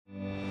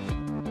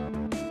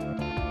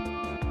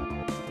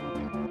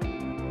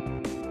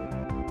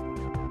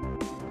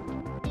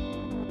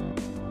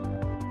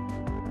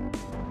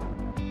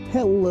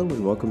Hello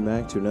and welcome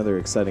back to another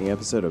exciting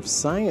episode of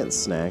Science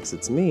Snacks.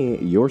 It's me,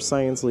 your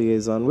science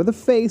liaison with a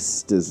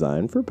face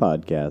designed for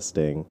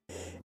podcasting,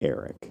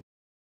 Eric.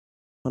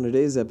 On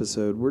today's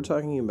episode, we're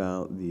talking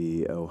about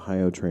the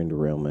Ohio train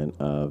derailment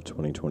of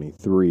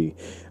 2023.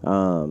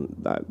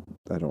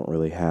 I don't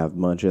really have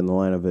much in the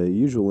line of a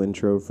usual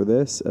intro for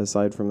this,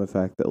 aside from the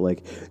fact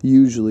that,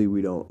 usually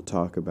we don't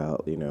talk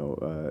about,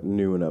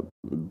 new and up,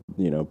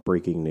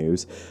 breaking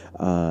news,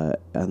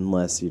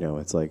 unless,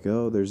 it's like,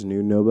 oh, there's a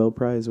new Nobel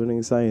Prize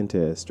winning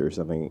scientist or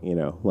something,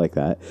 like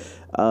that.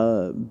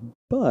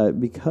 But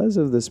because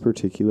of this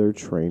particular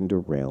train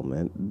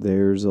derailment,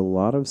 there's a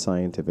lot of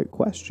scientific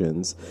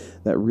questions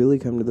that really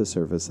come to the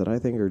surface that I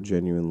think are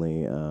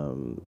genuinely,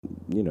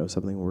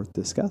 something worth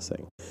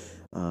discussing.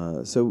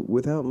 So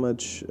without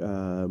much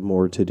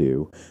more to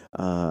do,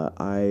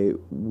 I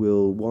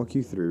will walk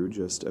you through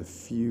just a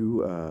few.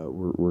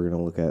 We're going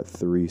to look at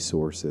three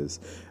sources.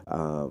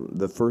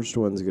 The first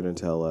one's going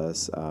to tell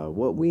us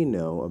what we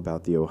know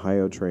about the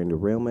Ohio train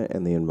derailment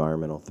and the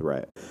environmental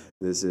threat.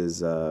 This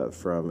is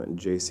from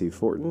J.C.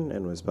 Fortin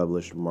and was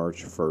published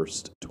March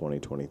 1st,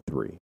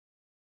 2023.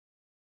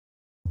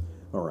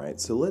 All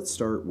right, so let's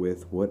start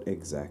with what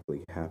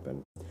exactly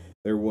happened.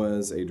 There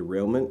was a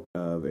derailment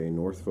of a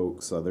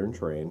Norfolk Southern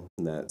train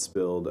that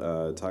spilled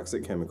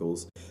toxic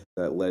chemicals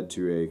that led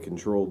to a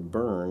controlled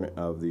burn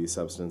of the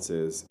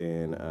substances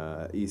in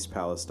East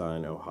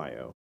Palestine,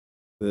 Ohio.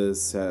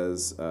 This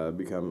has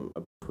become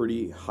a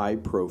pretty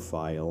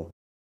high-profile,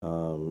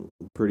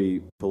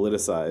 pretty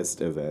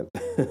politicized event.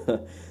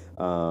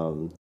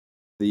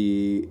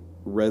 The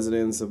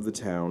residents of the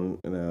town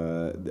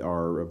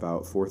are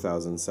about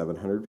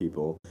 4,700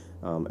 people,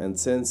 and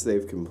since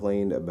they've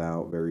complained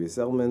about various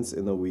elements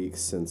in the weeks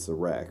since the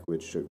wreck,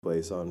 which took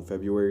place on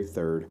February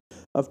 3rd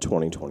of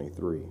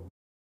 2023.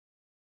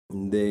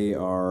 They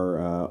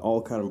are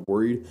all kind of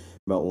worried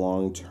about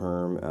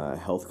long-term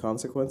health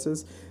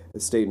consequences.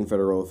 State and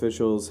federal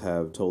officials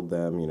have told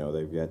them,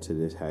 they've yet to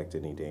detect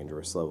any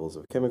dangerous levels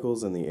of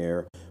chemicals in the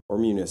air or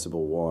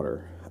municipal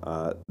water.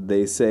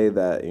 They say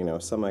that,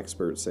 some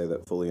experts say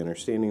that fully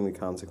understanding the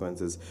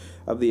consequences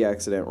of the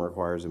accident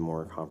requires a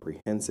more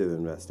comprehensive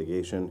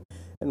investigation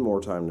and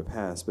more time to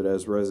pass. But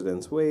as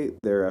residents wait,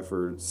 their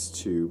efforts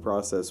to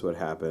process what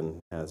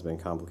happened has been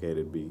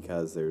complicated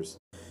because there's,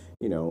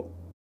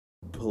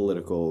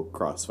 political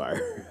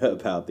crossfire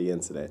about the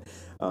incident.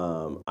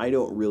 I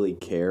don't really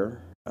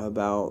care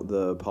about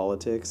the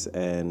politics,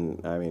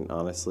 and I mean,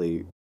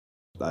 honestly,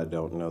 I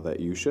don't know that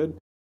you should.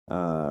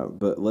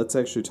 But let's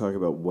actually talk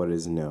about what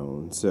is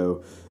known.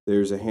 So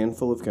there's a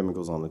handful of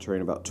chemicals on the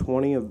train. About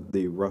 20 of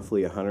the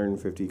roughly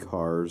 150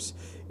 cars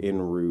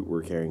en route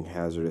were carrying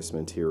hazardous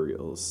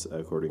materials,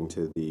 according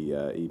to the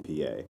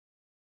EPA.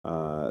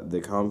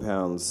 The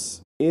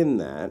compounds in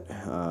that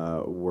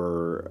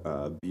were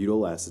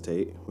butyl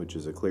acetate, which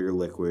is a clear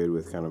liquid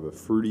with kind of a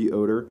fruity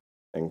odor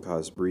and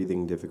cause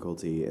breathing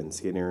difficulty and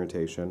skin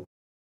irritation.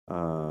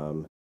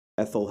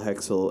 Ethyl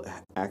hexyl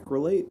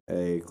acrylate,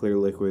 a clear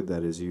liquid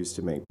that is used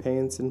to make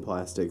paints and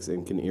plastics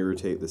and can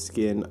irritate the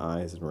skin,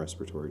 eyes, and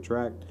respiratory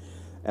tract.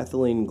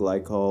 Ethylene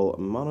glycol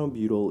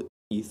monobutyl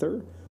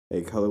ether,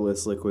 a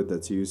colorless liquid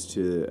that's used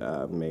to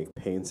make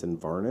paints and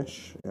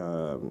varnish.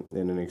 In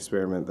an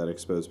experiment that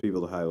exposed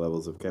people to high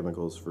levels of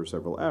chemicals for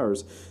several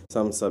hours,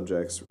 some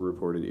subjects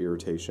reported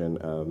irritation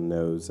of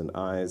nose and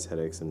eyes,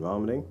 headaches, and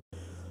vomiting.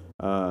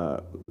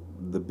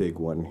 The big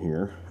one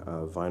here,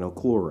 vinyl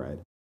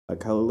chloride, a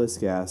colorless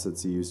gas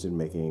that's used in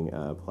making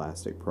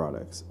plastic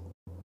products.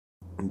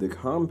 The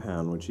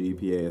compound, which the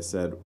EPA has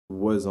said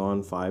was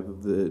on 5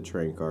 of the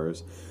train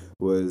cars,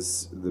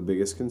 was the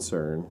biggest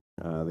concern.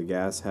 The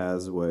gas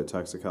has what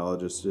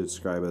toxicologists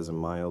describe as a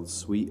mild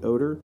sweet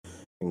odor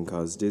and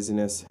cause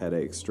dizziness,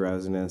 headaches,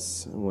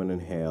 drowsiness when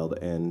inhaled,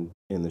 and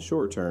in the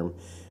short term,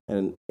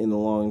 and in the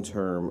long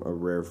term, a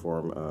rare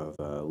form of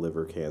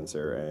liver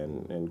cancer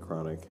and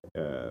chronic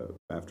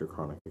after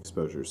chronic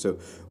exposure. So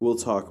we'll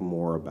talk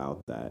more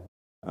about that.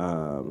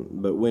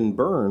 But when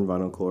burned,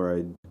 vinyl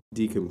chloride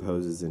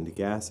decomposes into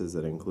gases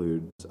that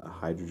include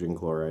hydrogen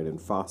chloride and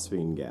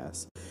phosphine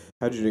gas.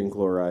 Hydrogen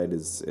chloride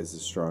is a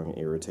strong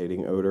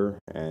irritating odor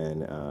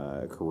and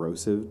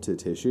corrosive to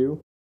tissue.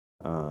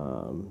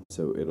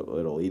 So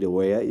it'll eat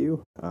away at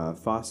you.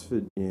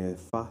 Phosgene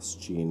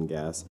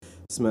gas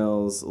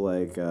smells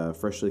like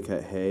freshly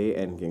cut hay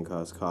and can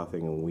cause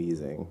coughing and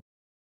wheezing.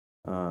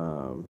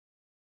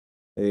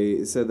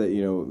 They said that,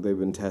 they've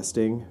been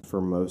testing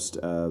for most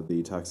of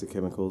the toxic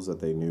chemicals that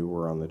they knew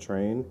were on the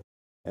train,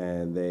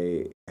 and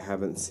they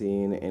haven't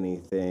seen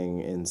anything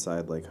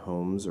inside,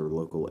 homes or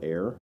local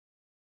air.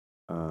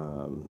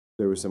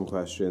 There were some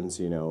questions,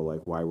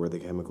 why were the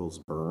chemicals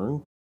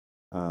burned?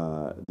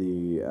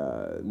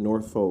 The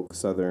Norfolk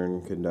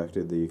Southern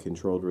conducted the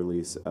controlled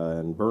release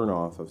and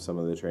burn-off of some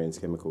of the train's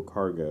chemical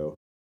cargo,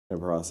 a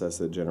process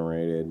that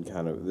generated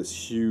kind of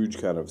this huge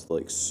kind of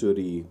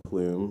sooty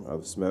plume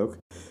of smoke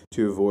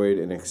to avoid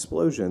an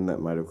explosion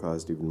that might have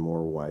caused even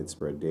more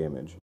widespread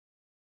damage.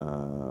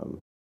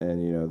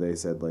 and they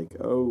said like,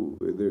 oh,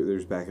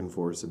 there's back and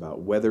forth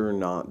about whether or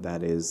not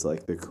that is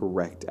like the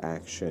correct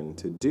action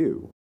to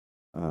do.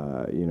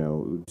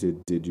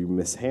 Did you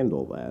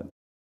mishandle that?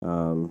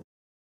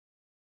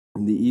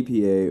 The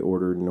EPA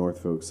ordered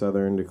Norfolk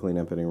Southern to clean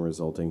up any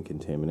resulting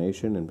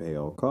contamination and pay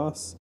all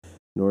costs.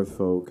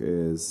 Norfolk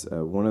is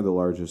one of the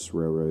largest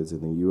railroads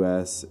in the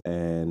U.S.,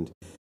 and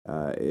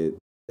it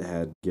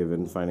had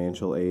given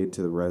financial aid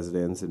to the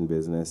residents and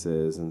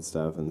businesses and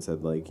stuff, and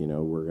said like,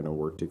 we're going to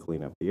work to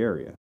clean up the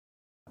area.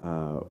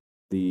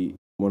 The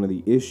one of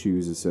the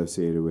issues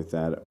associated with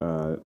that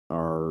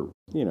are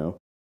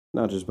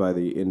not just by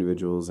the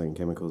individuals and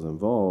chemicals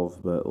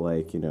involved, but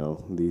like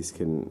these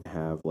can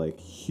have like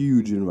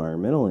huge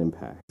environmental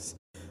impacts.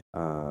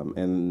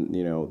 And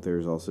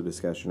there's also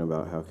discussion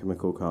about how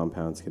chemical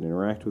compounds can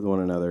interact with one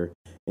another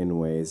in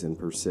ways and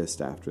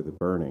persist after the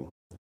burning.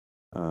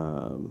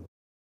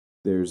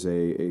 There's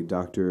a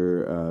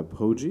Dr.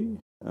 Poggi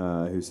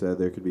who said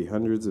there could be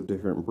hundreds of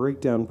different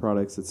breakdown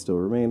products that still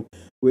remain,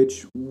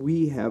 which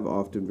we have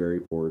often very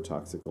poor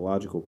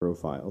toxicological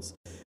profiles.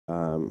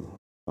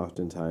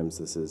 Oftentimes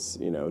this is,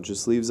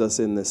 just leaves us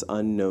in this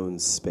unknown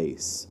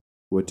space.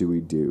 What do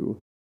we do?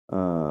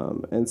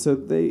 And so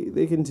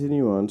they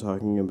continue on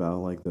talking about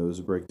like those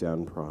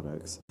breakdown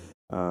products.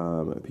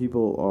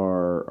 People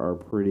are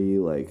pretty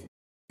like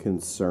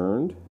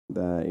concerned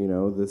that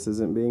this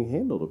isn't being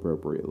handled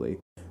appropriately,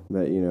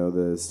 that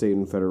the state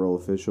and federal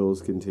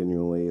officials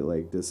continually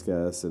like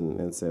discuss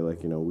and say like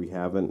we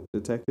haven't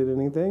detected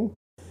anything,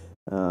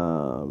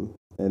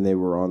 and they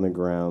were on the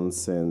ground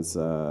since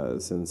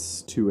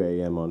 2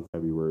 a.m. on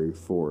February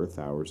 4th,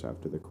 hours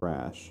after the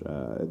crash.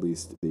 At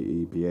least the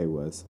EPA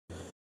was.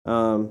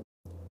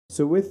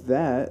 So with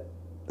that,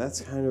 that's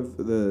kind of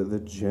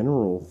the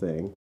general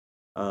thing.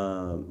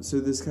 So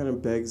this kind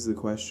of begs the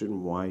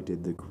question, why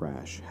did the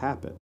crash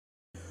happen?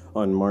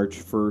 On March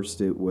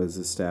 1st, it was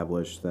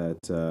established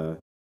that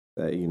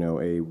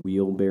a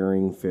wheel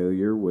bearing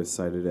failure was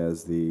cited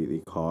as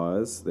the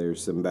cause.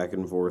 There's some back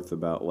and forth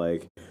about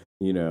like,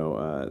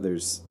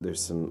 there's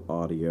some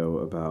audio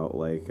about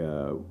like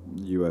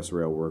U.S.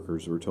 rail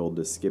workers were told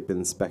to skip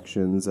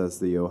inspections as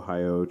the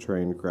Ohio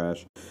train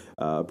crash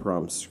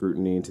prompts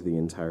scrutiny to the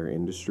entire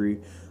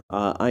industry.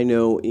 I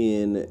know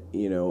in,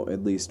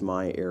 at least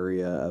my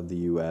area of the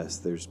U.S.,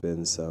 there's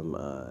been some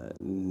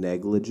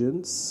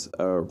negligence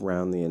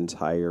around the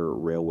entire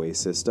railway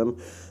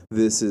system.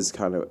 This is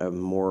kind of a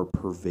more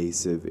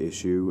pervasive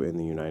issue in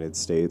the United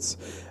States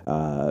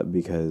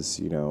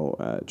because,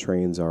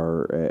 trains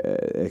are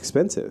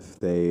expensive.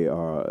 They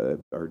are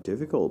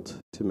difficult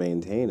to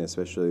maintain,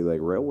 especially like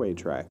railway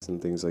tracks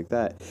and things like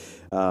that.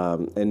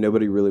 And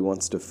nobody really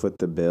wants to foot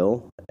the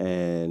bill,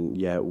 and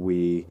yet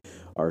we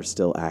are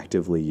still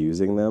actively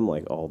using them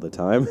like all the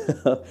time.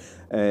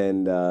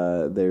 And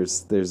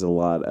there's a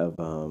lot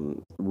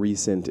of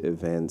recent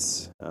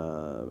events,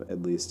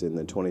 at least in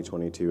the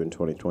 2022 and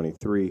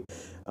 2023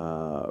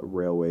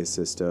 railway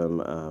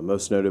system,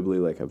 most notably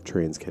like of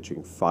trains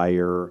catching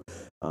fire,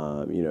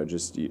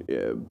 just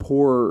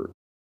poor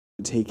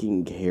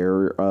taking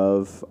care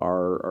of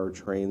our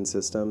train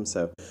system.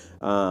 So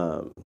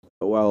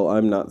while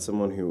I'm not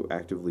someone who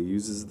actively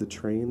uses the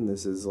train,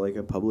 this is like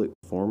a public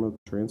form of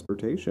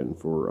transportation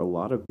for a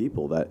lot of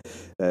people that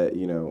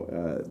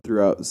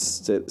throughout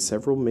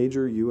several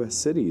major U.S.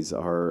 cities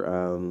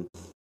are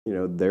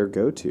their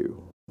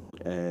go-to.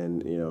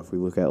 And if we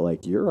look at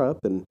like Europe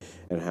and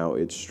how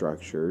it's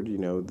structured,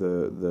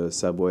 the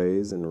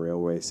subways and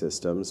railway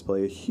systems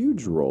play a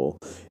huge role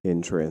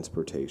in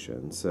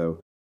transportation. So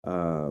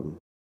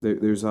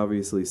there's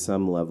obviously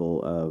some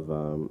level of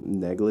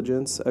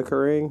negligence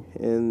occurring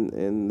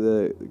in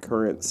the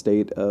current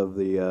state of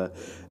the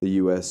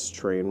U.S.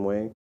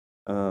 trainway.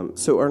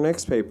 So our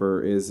next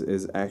paper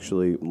is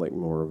actually like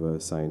more of a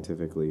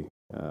scientifically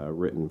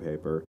written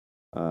paper.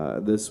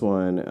 This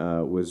one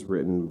was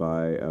written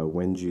by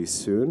Wenji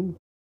Sun.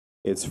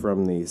 It's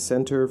from the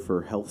Center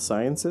for Health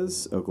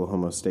Sciences,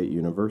 Oklahoma State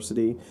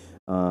University.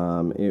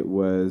 It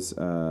was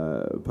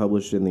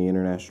published in the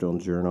International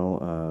Journal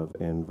of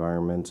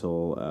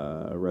Environmental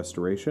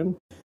Restoration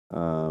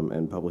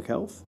and Public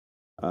Health.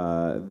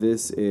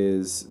 This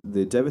is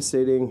the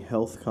devastating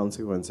health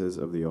consequences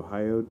of the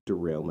Ohio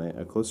derailment,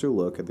 a closer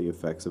look at the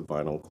effects of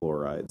vinyl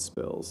chloride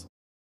spills.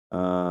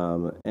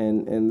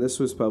 And this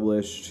was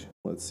published,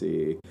 let's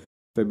see,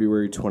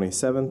 February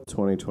 27th,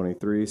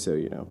 2023,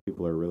 so,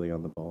 people are really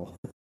on the ball.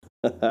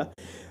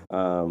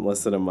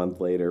 Less than a month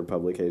later,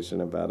 publication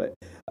about it.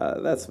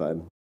 That's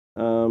fun.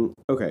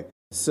 Okay,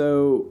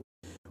 so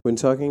when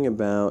talking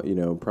about,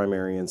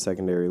 primary and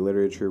secondary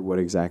literature, what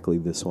exactly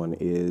this one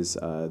is,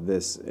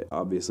 this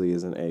obviously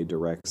isn't a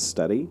direct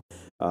study.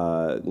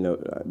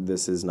 No,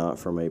 this is not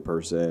from a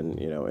person,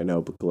 in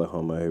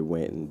Oklahoma who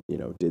went and,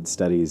 did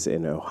studies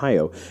in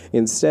Ohio.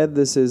 Instead,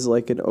 this is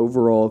like an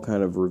overall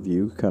kind of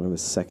review, kind of a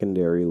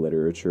secondary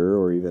literature,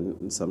 or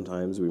even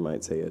sometimes we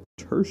might say a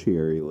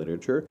tertiary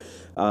literature,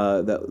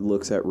 that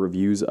looks at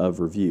reviews of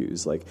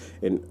reviews. Like,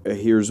 and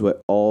here's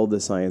what all the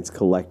science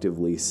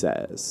collectively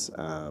says.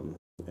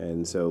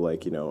 And so,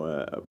 like,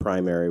 a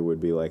primary would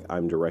be like,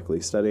 I'm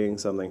directly studying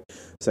something.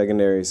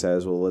 Secondary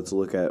says, well, let's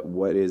look at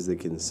what is the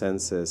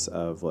consensus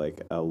of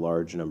like a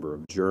large number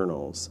of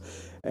journals.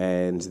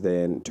 And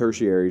then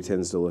tertiary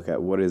tends to look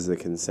at what is the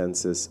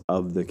consensus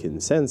of the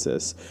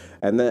consensus.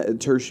 And that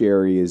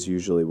tertiary is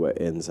usually what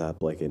ends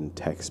up like in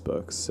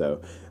textbooks.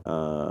 So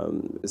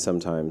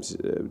sometimes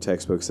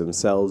textbooks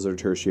themselves are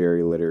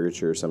tertiary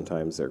literature.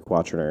 Sometimes they're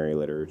quaternary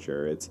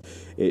literature.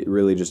 It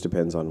really just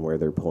depends on where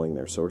they're pulling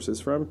their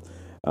sources from.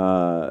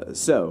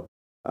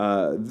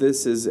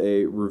 This is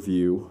a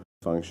review,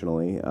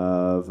 functionally,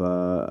 of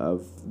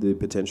the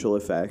potential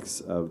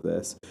effects of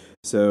this.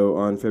 So,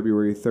 on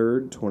February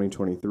 3rd,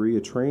 2023,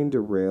 a train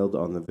derailed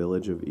on the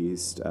village of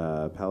East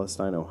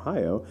Palestine,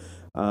 Ohio,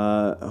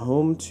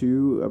 home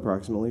to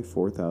approximately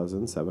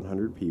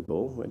 4,700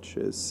 people, which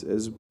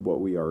is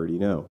what we already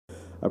know.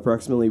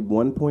 Approximately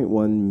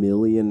 1.1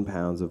 million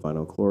pounds of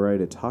vinyl chloride,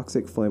 a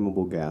toxic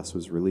flammable gas,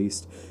 was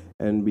released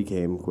and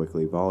became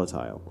quickly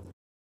volatile.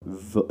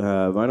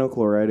 Vinyl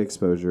chloride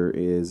exposure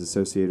is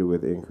associated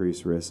with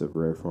increased risk of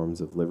rare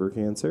forms of liver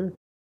cancer,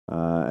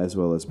 as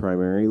well as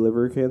primary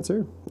liver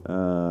cancer,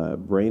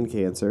 brain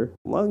cancer,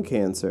 lung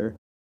cancer,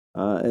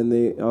 and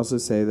they also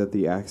say that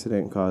the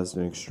accident caused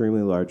an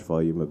extremely large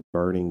volume of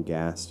burning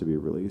gas to be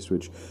released,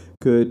 which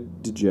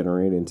could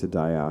degenerate into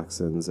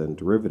dioxins and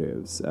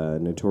derivatives,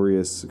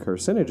 notorious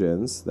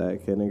carcinogens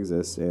that can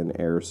exist in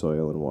air,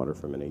 soil, and water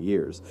for many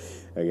years.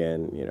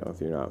 Again,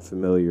 if you're not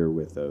familiar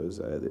with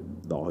those,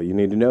 all you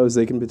need to know is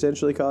they can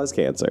potentially cause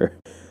cancer.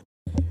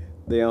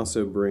 They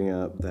also bring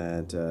up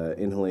that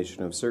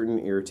inhalation of certain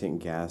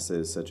irritant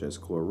gases, such as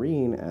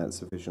chlorine, at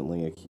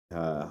sufficiently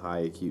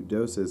high acute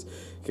doses,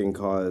 can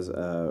cause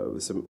a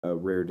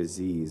rare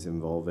disease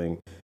involving,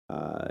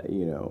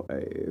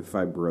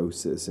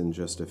 fibrosis in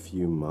just a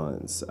few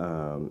months.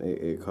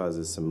 It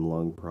causes some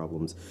lung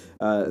problems.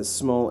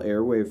 Small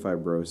airway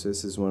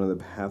fibrosis is one of the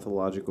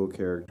pathological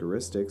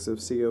characteristics of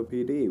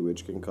COPD,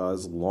 which can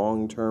cause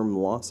long-term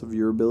loss of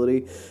your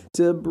ability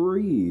to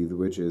breathe,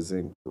 which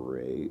isn't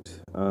great.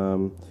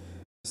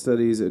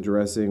 Studies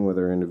addressing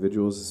whether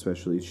individuals,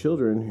 especially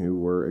children who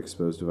were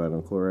exposed to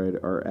vinyl chloride,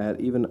 are at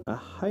even a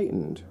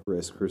heightened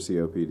risk for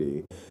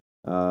COPD.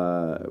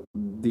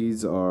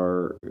 These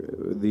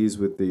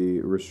with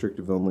the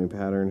restrictive only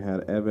pattern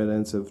had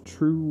evidence of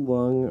true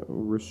lung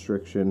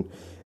restriction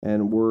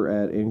and were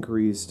at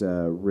increased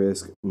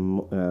risk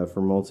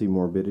for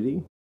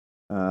multimorbidity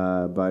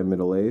by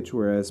middle age,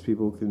 whereas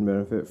people can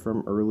benefit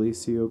from early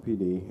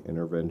COPD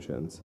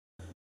interventions.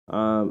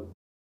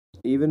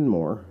 Even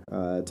more,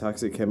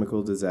 toxic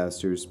chemical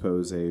disasters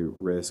pose a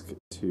risk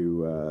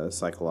to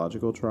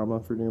psychological trauma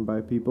for nearby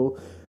people.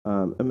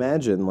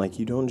 Imagine, like,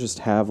 you don't just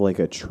have like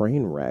a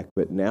train wreck,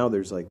 but now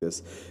there's like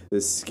this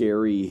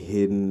scary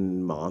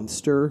hidden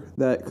monster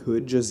that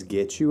could just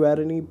get you at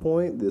any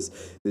point.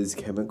 These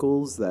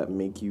chemicals that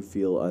make you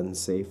feel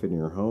unsafe in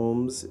your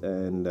homes,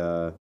 and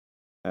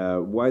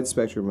wide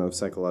spectrum of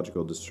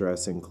psychological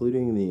distress,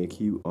 including the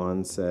acute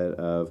onset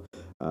of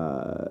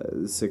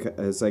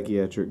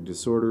psychiatric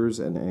disorders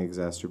and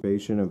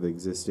exacerbation of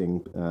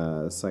existing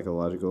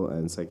psychological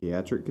and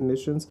psychiatric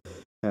conditions,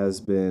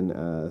 has been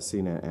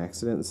seen at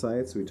accident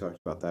sites. We talked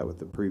about that with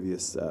the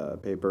previous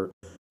paper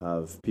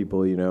of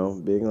people,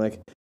 being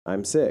like,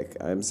 I'm sick,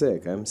 I'm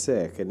sick, I'm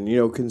sick.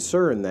 And,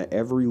 concerned that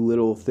every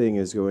little thing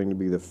is going to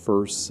be the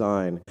first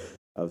sign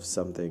of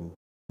something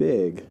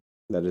big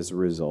that is a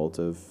result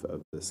of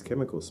this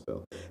chemical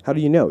spill. How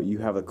do you know? You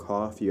have a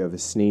cough, you have a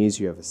sneeze,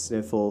 you have a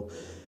sniffle.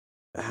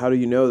 How do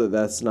you know that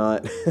that's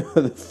not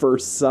the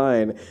first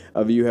sign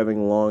of you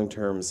having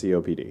long-term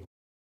COPD?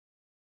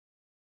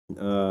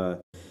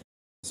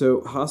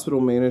 So hospital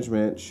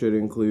management should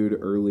include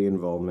early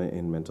involvement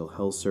in mental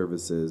health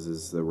services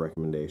is the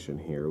recommendation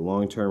here.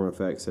 Long-term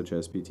effects such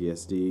as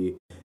PTSD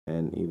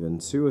and even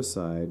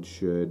suicide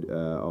should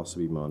also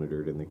be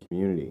monitored in the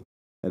community.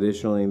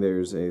 Additionally,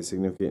 there's a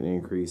significant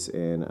increase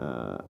in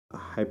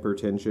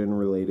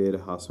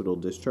hypertension-related hospital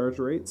discharge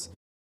rates,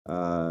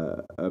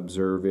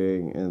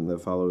 observing in the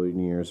following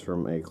years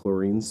from a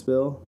chlorine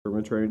spill from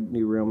a train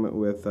derailment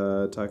with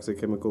toxic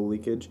chemical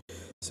leakage.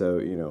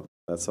 So,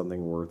 that's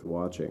something worth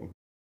watching.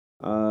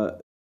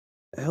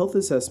 Health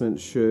assessment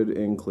should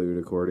include,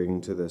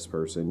 according to this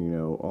person,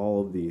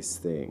 all of these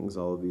things,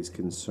 all of these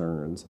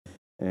concerns,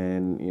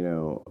 and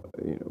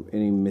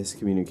any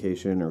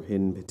miscommunication or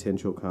hidden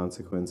potential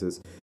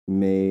consequences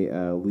may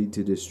lead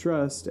to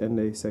distrust and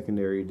a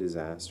secondary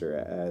disaster,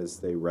 as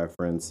they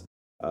reference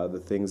the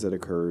things that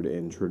occurred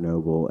in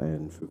Chernobyl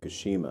and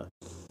Fukushima.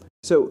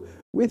 So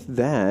with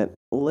that,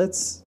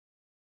 let's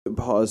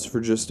pause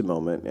for just a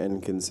moment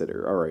and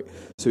consider. All right,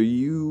 so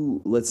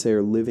you, let's say,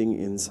 are living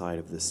inside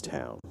of this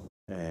town,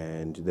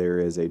 and there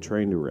is a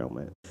train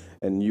derailment,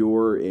 and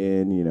you're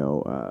in,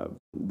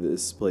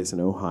 this place in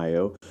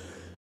Ohio.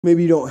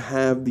 Maybe you don't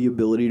have the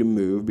ability to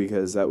move,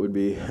 because that would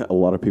be a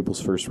lot of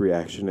people's first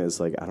reaction is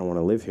like, I don't want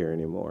to live here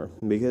anymore.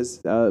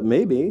 Because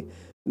maybe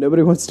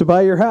nobody wants to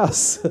buy your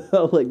house.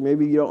 Like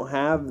maybe you don't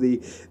have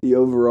the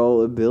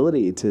overall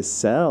ability to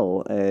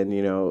sell and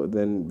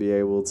then be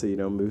able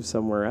to move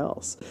somewhere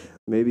else.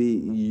 Maybe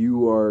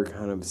you are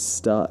kind of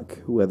stuck,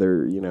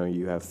 whether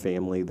you have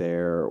family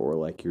there or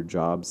like your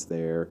job's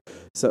there,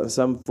 so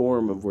some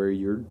form of where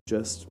you're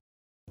just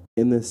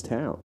in this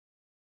town.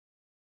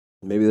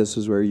 Maybe this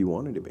was where you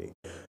wanted to be.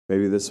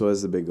 Maybe this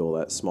was the big goal,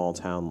 that small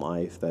town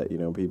life that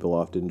people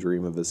often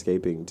dream of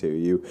escaping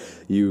to.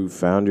 You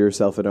found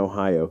yourself in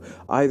Ohio.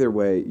 Either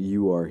way,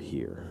 you are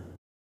here.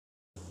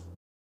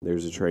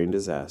 There's a train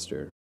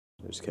disaster.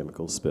 There's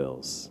chemical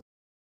spills.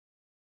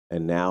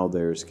 And now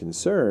there's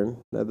concern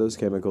that those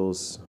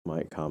chemicals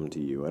might come to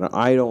you. And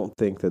I don't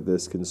think that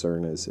this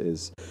concern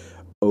is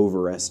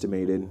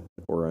overestimated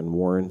or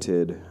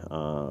unwarranted,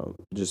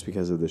 just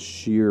because of the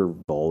sheer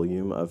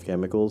volume of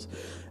chemicals.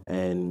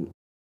 And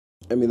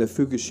I mean, the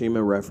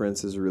Fukushima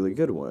reference is a really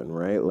good one,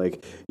 right?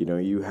 Like,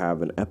 you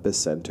have an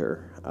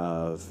epicenter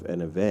of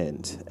an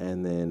event,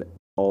 and then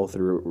all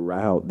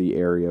throughout the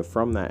area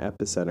from that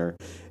epicenter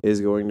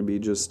is going to be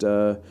just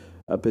a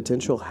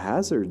potential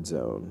hazard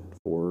zone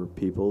for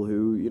people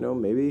who,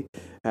 maybe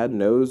had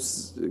no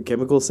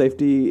chemical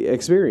safety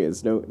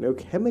experience, no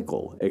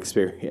chemical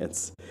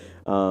experience.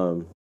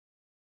 So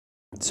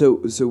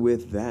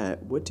with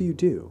that, what do you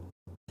do?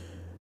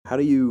 How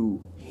do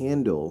you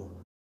handle,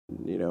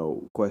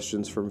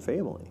 questions from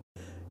family?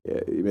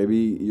 Maybe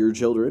your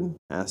children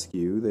ask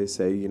you, they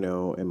say,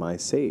 am I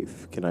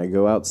safe? Can I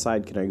go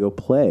outside? Can I go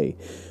play?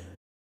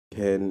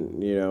 Can,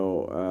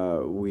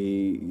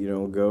 we,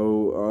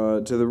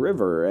 go to the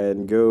river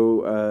and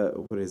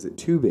go, what is it,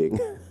 tubing?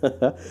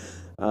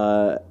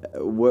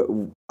 What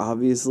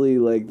obviously,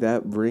 like,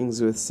 that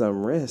brings with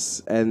some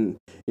risks. And,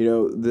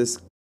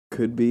 this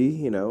could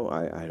be,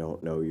 I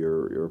don't know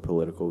your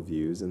political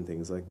views and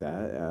things like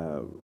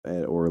that,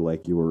 or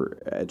like your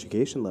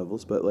education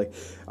levels, but like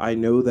I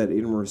know that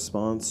in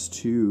response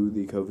to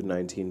the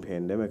COVID-19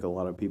 pandemic, a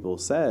lot of people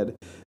said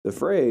the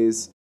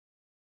phrase,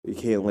 you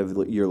can't live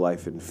your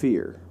life in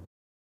fear.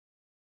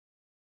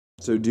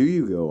 So do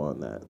you go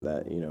on that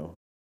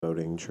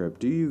boating trip?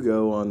 Do you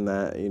go on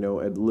that, a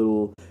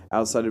little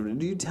outside of it?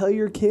 Do you tell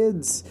your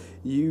kids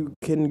you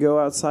can go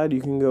outside,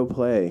 you can go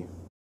play?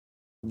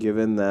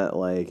 Given that,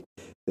 like,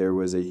 there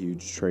was a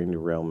huge train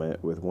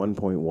derailment with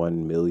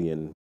 1.1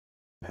 million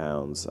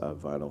pounds of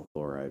vinyl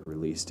chloride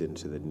released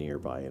into the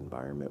nearby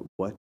environment,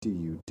 what do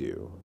you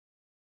do?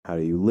 How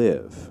do you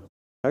live?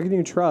 How can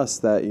you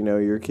trust that,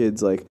 your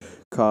kid's like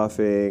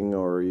coughing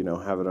or,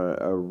 having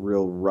a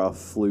real rough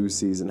flu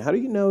season? How do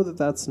you know that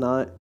that's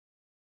not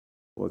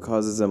what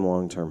causes them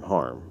long-term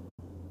harm?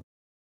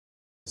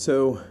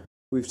 So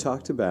we've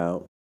talked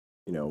about,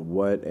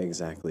 what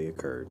exactly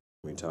occurred.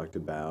 We talked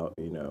about,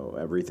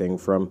 everything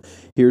from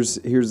here's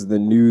the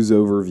news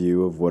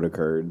overview of what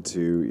occurred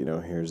to,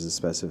 here's the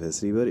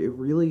specificity. But it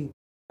really,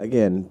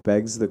 again,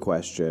 begs the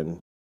question,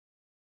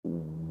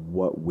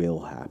 what will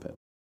happen?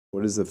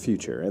 What is the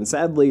future? And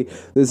sadly,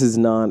 this is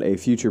not a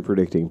future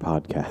predicting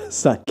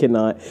podcast.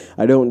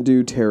 I don't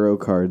do tarot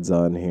cards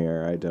on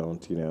here. I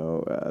don't,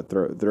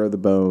 throw the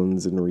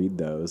bones and read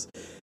those.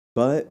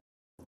 But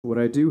what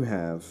I do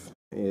have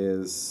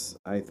is,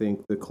 I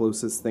think, the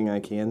closest thing I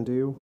can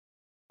do,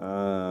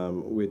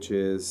 which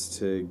is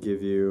to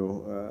give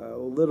you a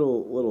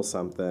little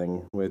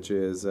something, which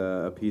is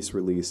a piece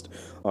released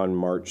on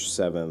March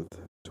 7th,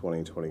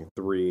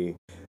 2023,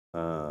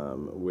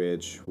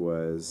 which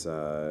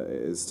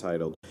is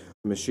titled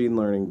 "Machine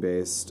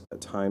Learning-Based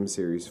Time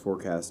Series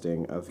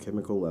Forecasting of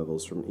Chemical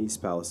Levels from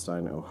East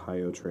Palestine,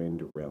 Ohio Train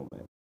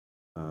Derailment."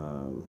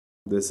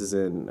 This is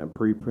in a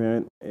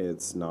preprint.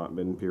 It's not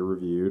been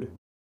peer-reviewed.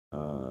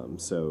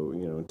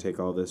 So, take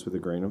all this with a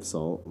grain of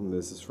salt.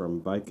 This is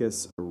from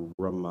Vikas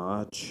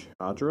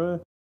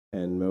Ramachandra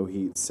and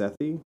Mohit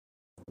Sethi.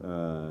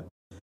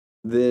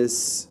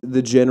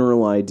 The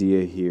general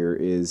idea here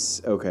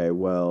is, okay,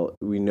 well,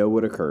 we know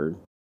what occurred.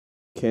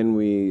 Can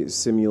we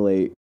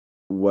simulate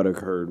what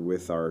occurred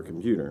with our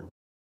computer?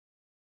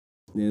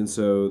 And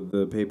so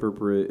the paper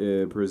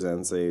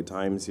presents a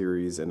time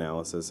series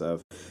analysis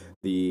of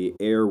the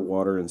air,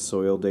 water, and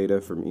soil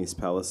data from East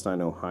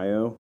Palestine,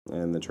 Ohio,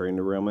 and the train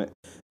derailment.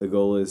 The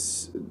goal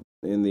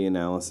in the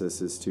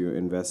analysis is to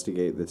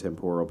investigate the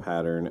temporal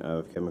pattern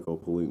of chemical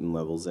pollutant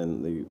levels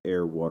in the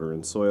air, water,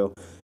 and soil,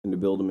 and to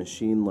build a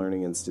machine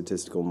learning and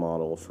statistical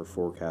model for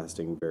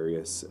forecasting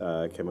various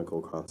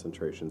chemical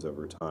concentrations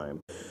over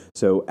time.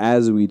 So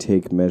as we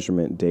take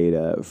measurement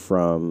data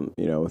from,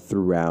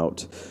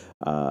 throughout,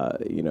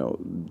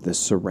 the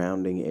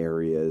surrounding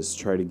areas,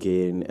 try to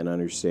gain an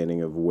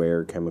understanding of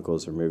where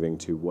chemicals are moving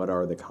to, what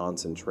are the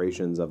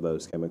concentrations of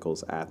those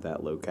chemicals at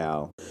that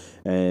locale,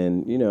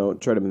 and,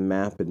 try to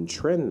map and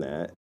trend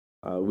that.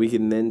 We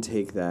can then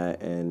take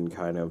that and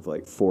kind of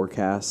like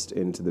forecast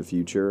into the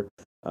future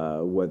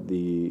what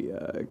the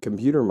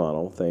computer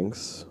model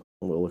thinks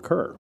will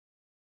occur.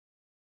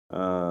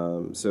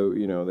 So,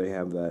 they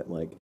have that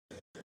like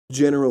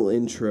general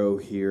intro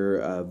here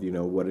of,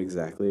 what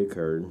exactly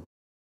occurred.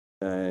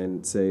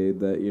 and say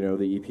that,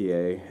 the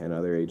EPA and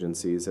other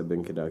agencies have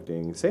been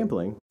conducting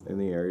sampling in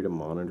the area to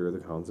monitor the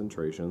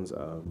concentrations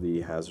of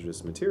the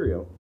hazardous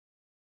material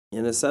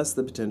and assess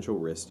the potential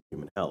risk to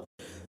human health.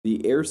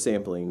 The air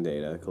sampling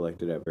data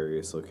collected at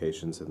various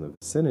locations in the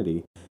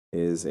vicinity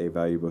is a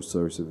valuable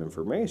source of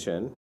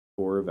information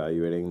for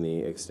evaluating the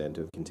extent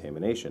of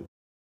contamination.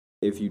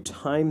 If you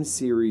time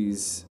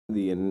series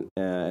the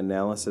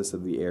analysis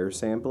of the air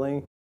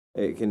sampling,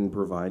 it can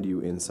provide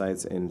you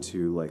insights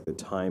into like the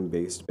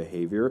time-based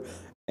behavior,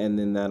 and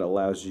then that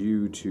allows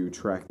you to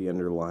track the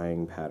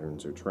underlying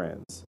patterns or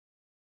trends.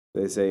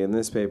 They say in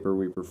this paper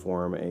we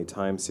perform a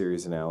time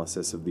series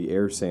analysis of the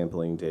air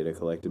sampling data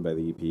collected by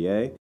the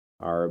EPA.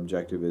 Our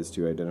objective is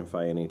to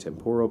identify any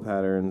temporal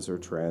patterns or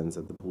trends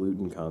that the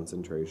pollutant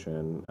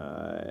concentration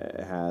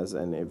has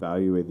and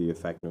evaluate the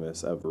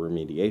effectiveness of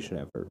remediation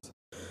efforts.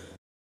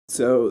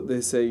 So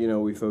they say,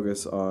 we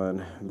focus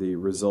on the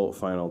result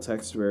final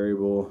text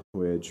variable,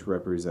 which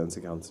represents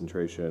a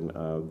concentration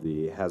of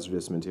the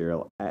hazardous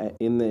material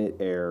in the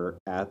air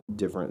at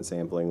different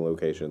sampling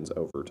locations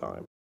over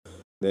time.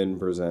 Then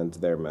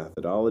present their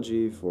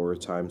methodology for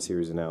time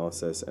series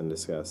analysis and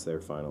discuss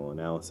their final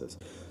analysis.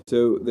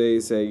 So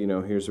they say,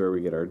 here's where we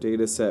get our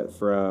data set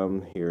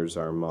from, here's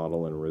our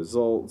model and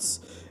results,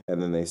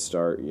 and then they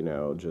start,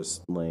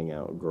 just laying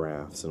out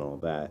graphs and all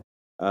that.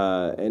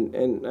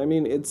 And I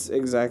mean, it's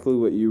exactly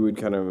what you would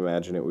kind of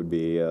imagine it would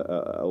be,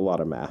 a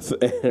lot of math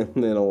and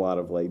then a lot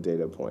of like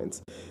data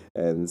points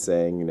and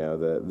saying,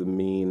 the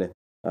mean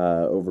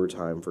over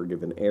time for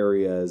given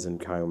areas and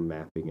kind of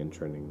mapping and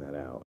trending that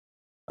out.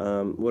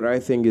 What I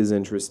think is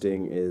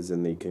interesting is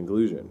in the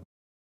conclusion.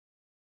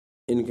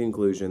 In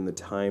conclusion, the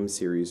time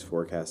series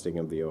forecasting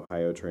of the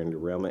Ohio train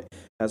derailment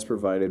has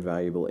provided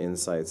valuable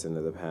insights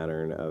into the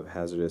pattern of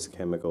hazardous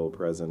chemical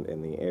present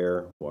in the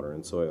air, water,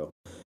 and soil.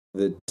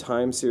 The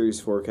time series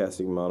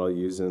forecasting model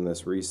used in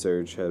this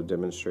research have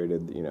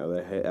demonstrated,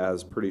 that it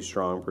has pretty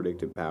strong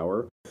predictive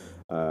power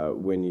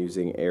when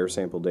using air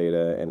sample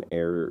data and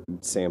air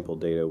sample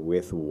data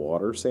with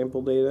water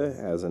sample data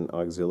as an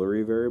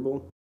auxiliary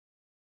variable.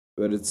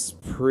 But it's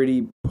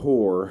pretty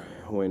poor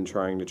when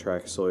trying to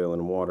track soil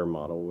and water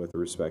model with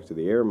respect to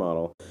the air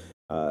model.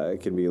 It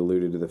can be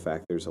alluded to the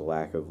fact there's a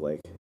lack of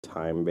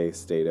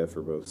time-based data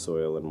for both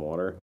soil and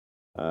water.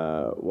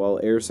 While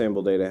air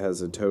sample data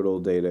has a total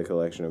data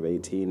collection of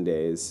 18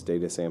 days,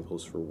 data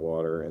samples for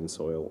water and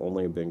soil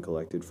only have been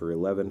collected for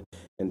 11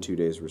 and 2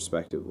 days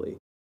respectively.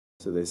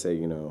 So they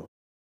say,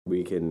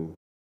 we can,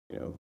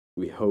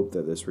 we hope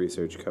that this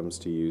research comes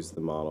to use the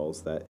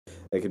models that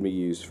can be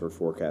used for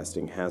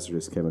forecasting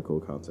hazardous chemical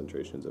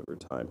concentrations over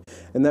time.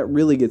 And that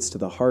really gets to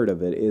the heart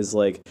of it is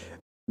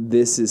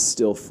this is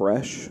still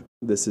fresh.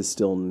 This is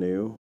still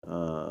new.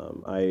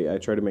 I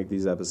try to make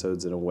these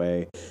episodes in a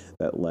way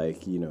that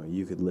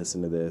you could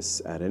listen to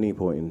this at any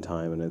point in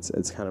time, and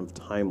it's kind of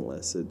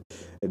timeless.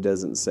 It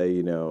doesn't say,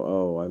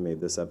 I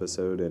made this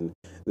episode in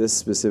this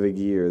specific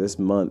year, this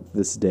month,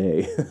 this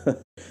day.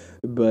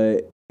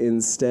 But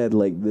instead,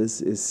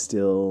 this is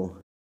still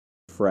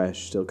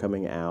fresh, still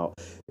coming out.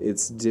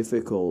 It's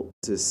difficult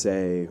to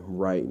say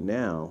right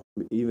now,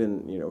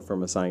 even,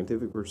 from a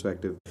scientific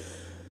perspective,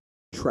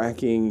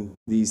 tracking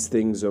these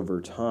things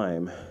over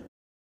time,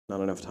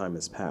 not enough time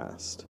has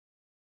passed.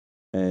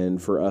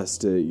 And for us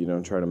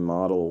to, try to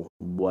model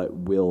what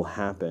will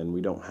happen,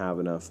 we don't have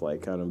enough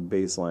kind of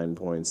baseline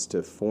points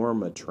to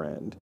form a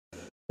trend.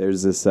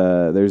 There's this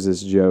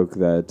joke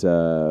that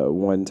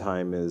one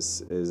time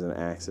is an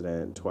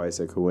accident, twice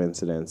a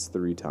coincidence,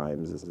 3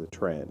 times is a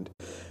trend.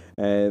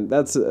 And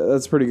that's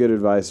pretty good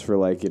advice for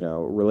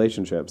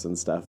relationships and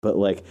stuff, but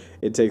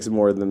it takes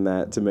more than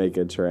that to make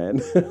a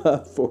trend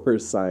for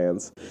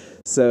science.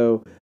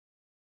 So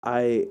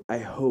I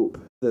hope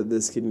that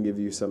this can give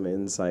you some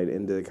insight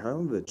into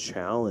kind of the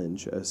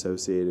challenge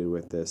associated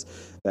with this,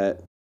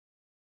 that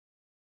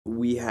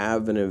we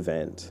have an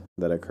event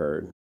that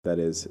occurred that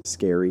is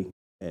scary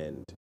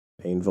and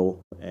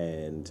painful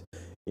and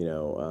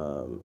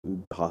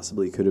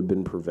possibly could have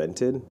been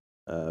prevented.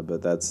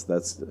 But that's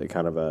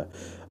kind of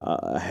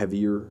a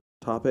heavier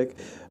topic.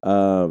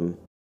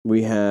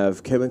 We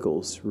have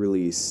chemicals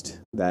released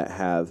that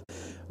have,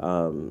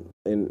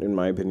 in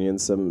my opinion,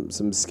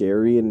 some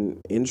scary and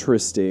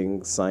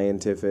interesting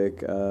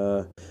scientific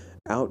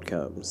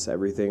outcomes.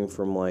 Everything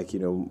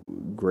from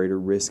greater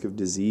risk of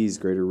disease,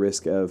 greater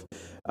risk of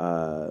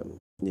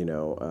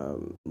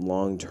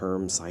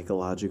long-term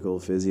psychological,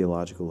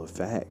 physiological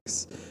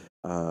effects.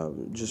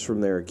 Just from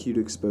their acute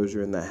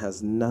exposure, and that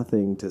has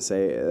nothing to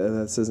say,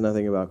 that says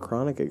nothing about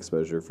chronic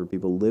exposure for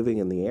people living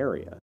in the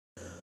area.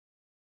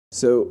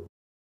 So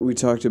we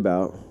talked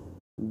about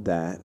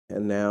that,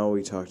 and now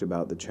we talked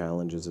about the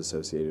challenges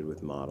associated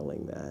with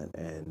modeling that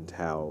and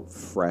how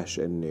fresh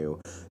and new.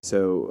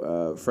 So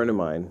a friend of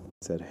mine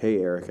said,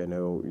 "Hey Eric, I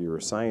know you're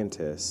a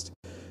scientist.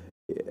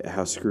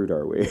 How screwed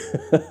are we?"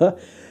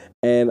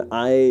 And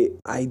I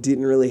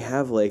didn't really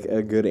have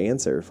a good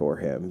answer for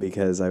him,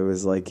 because I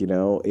was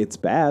it's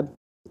bad.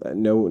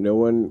 No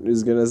one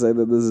is gonna say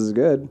that this is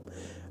good.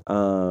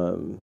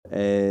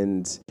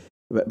 And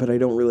but I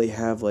don't really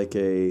have like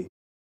a,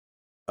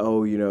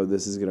 oh,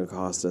 this is going to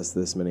cost us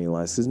this many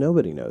lives, because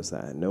nobody knows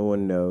that. No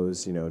one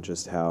knows,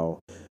 just how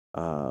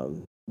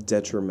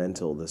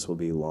detrimental this will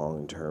be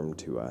long term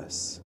to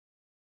us.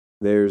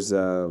 There's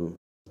a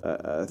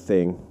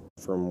thing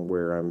from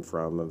where I'm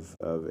from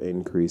of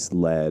increased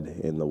lead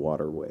in the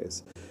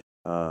waterways.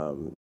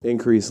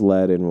 Increased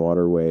lead in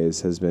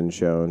waterways has been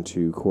shown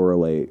to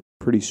correlate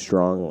pretty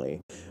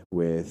strongly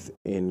with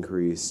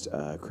increased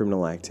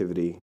criminal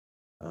activity,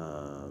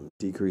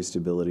 decreased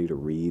ability to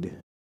read,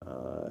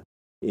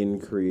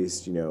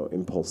 increased,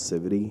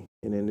 impulsivity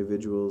in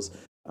individuals,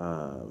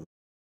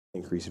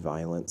 increased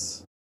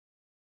violence.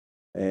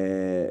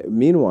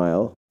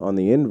 Meanwhile, on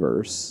the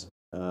inverse,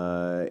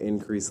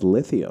 increased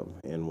lithium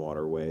in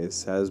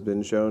waterways has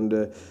been shown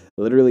to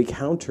literally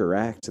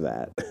counteract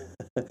that.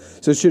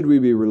 So should we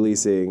be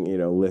releasing,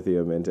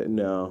 lithium into,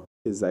 no,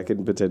 because that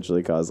could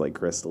potentially cause like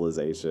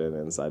crystallization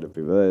inside of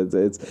people.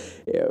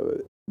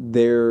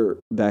 There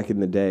back in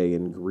the day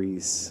in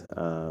Greece,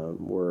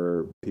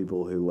 were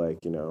people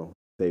who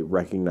they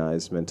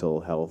recognized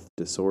mental health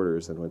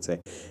disorders and would say,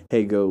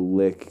 hey, go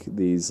lick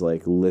these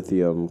like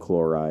lithium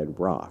chloride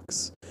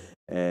rocks.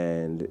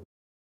 And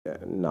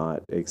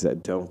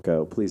don't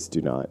go, please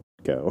do not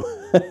go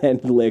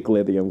and lick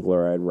lithium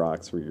chloride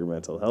rocks for your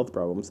mental health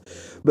problems.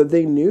 But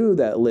they knew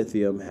that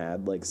lithium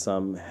had like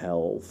some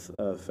health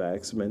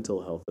effects,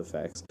 mental health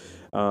effects.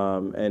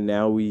 And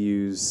now we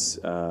use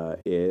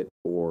it,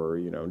 or,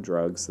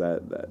 drugs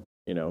that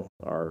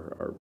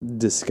are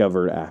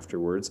discovered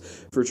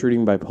afterwards for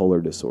treating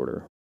bipolar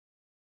disorder.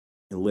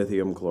 And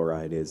lithium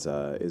chloride is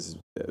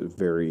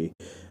very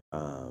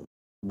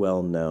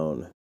well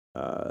known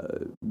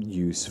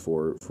use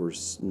for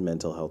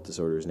mental health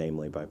disorders,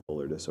 namely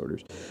bipolar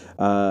disorders,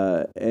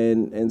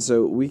 and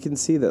so we can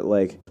see that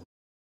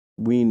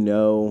we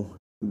know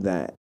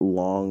that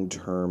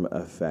long-term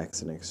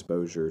effects and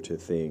exposure to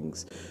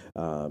things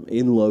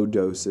in low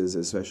doses,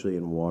 especially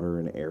in water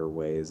and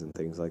airways and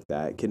things like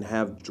that, can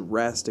have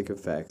drastic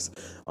effects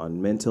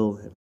on mental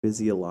and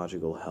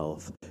physiological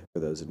health for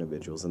those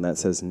individuals. And that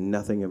says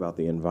nothing about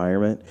the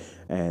environment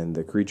and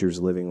the creatures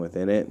living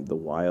within it, the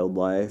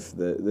wildlife,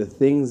 the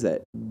things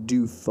that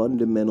do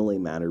fundamentally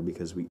matter,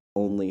 because we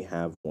only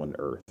have one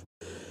Earth.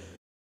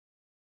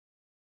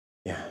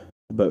 Yeah,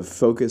 but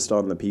focused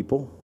on the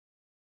people,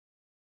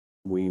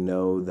 we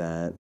know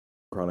that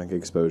chronic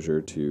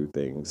exposure to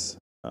things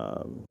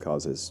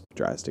causes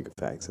drastic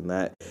effects, and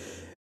that,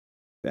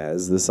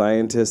 as the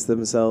scientists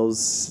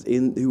themselves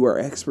who are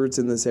experts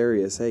in this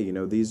area say,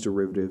 these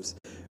derivatives,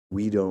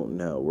 we don't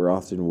know. We're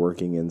often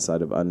working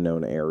inside of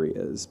unknown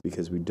areas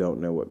because we don't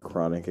know what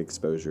chronic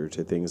exposure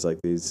to things like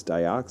these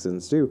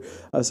dioxins do,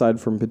 aside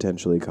from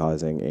potentially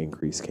causing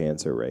increased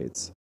cancer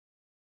rates.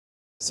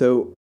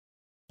 So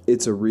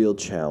it's a real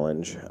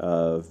challenge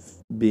of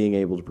being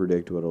able to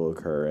predict what will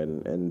occur.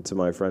 And to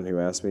my friend who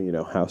asked me,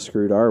 how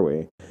screwed are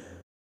we?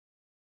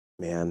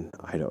 Man,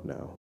 I don't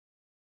know.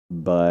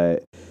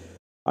 But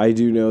I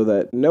do know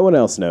that no one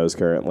else knows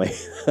currently.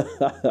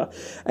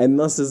 And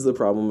this is the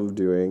problem of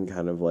doing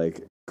kind of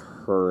like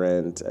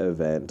current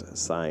event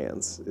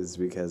science, is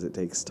because it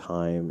takes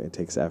time, it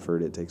takes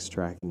effort, it takes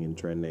tracking and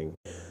trending.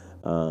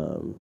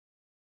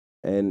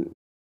 And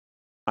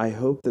I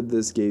hope that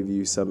this gave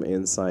you some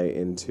insight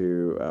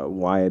into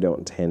why I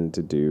don't tend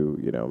to do,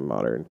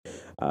 modern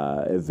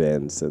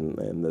events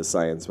and the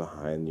science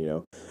behind,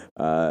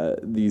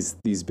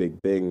 these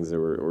big things,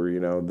 or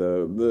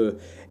the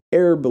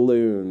air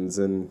balloons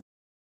and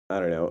I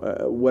don't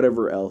know,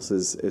 whatever else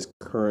is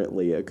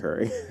currently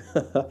occurring.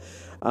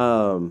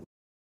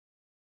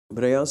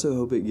 But I also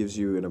hope it gives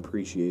you an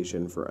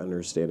appreciation for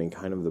understanding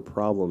kind of the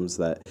problems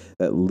that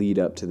lead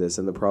up to this,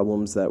 and the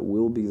problems that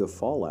will be the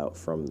fallout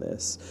from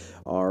this.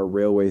 Our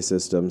railway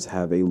systems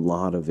have a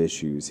lot of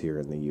issues here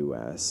in the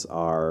U.S.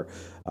 Our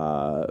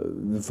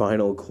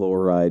vinyl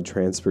chloride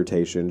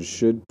transportation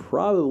should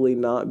probably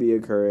not be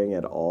occurring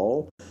at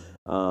all.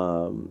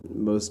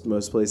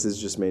 Most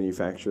places just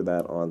manufacture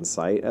that on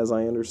site, as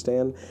I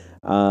understand.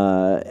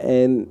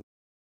 And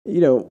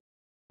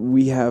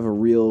we have a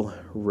real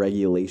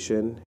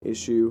regulation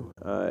issue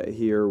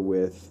here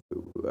with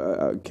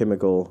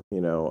chemical,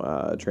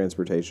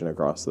 transportation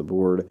across the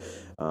board,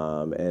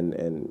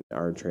 and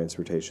our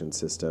transportation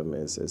system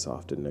is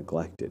often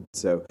neglected.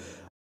 So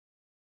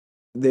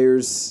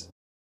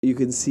you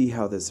can see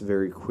how this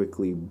very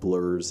quickly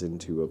blurs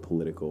into a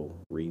political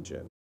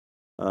region.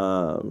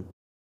 But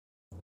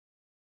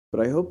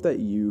I hope that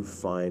you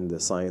find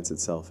the science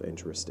itself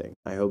interesting.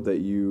 I hope that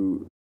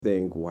you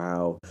think,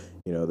 wow,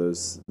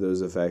 those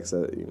effects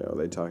that,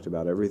 they talked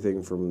about,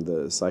 everything from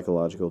the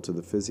psychological to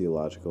the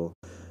physiological,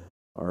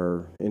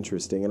 are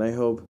interesting. And I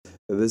hope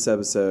that this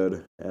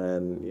episode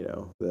and,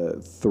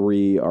 the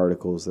 3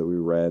 articles that we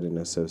read in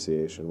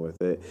association with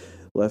it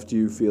left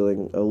you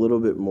feeling a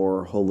little bit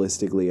more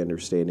holistically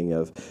understanding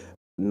of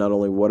not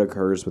only what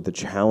occurs, but the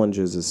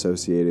challenges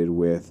associated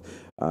with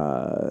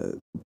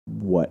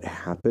what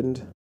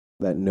happened,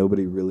 that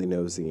nobody really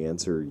knows the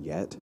answer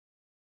yet.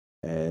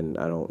 And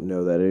I don't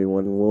know that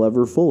anyone will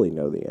ever fully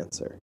know the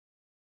answer.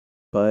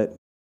 But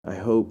I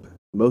hope,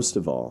 most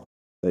of all,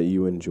 that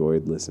you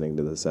enjoyed listening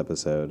to this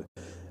episode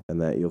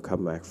and that you'll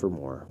come back for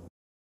more.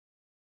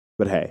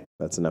 But hey,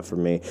 that's enough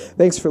from me.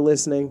 Thanks for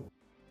listening.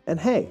 And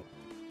hey,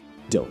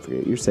 don't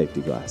forget your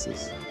safety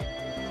glasses.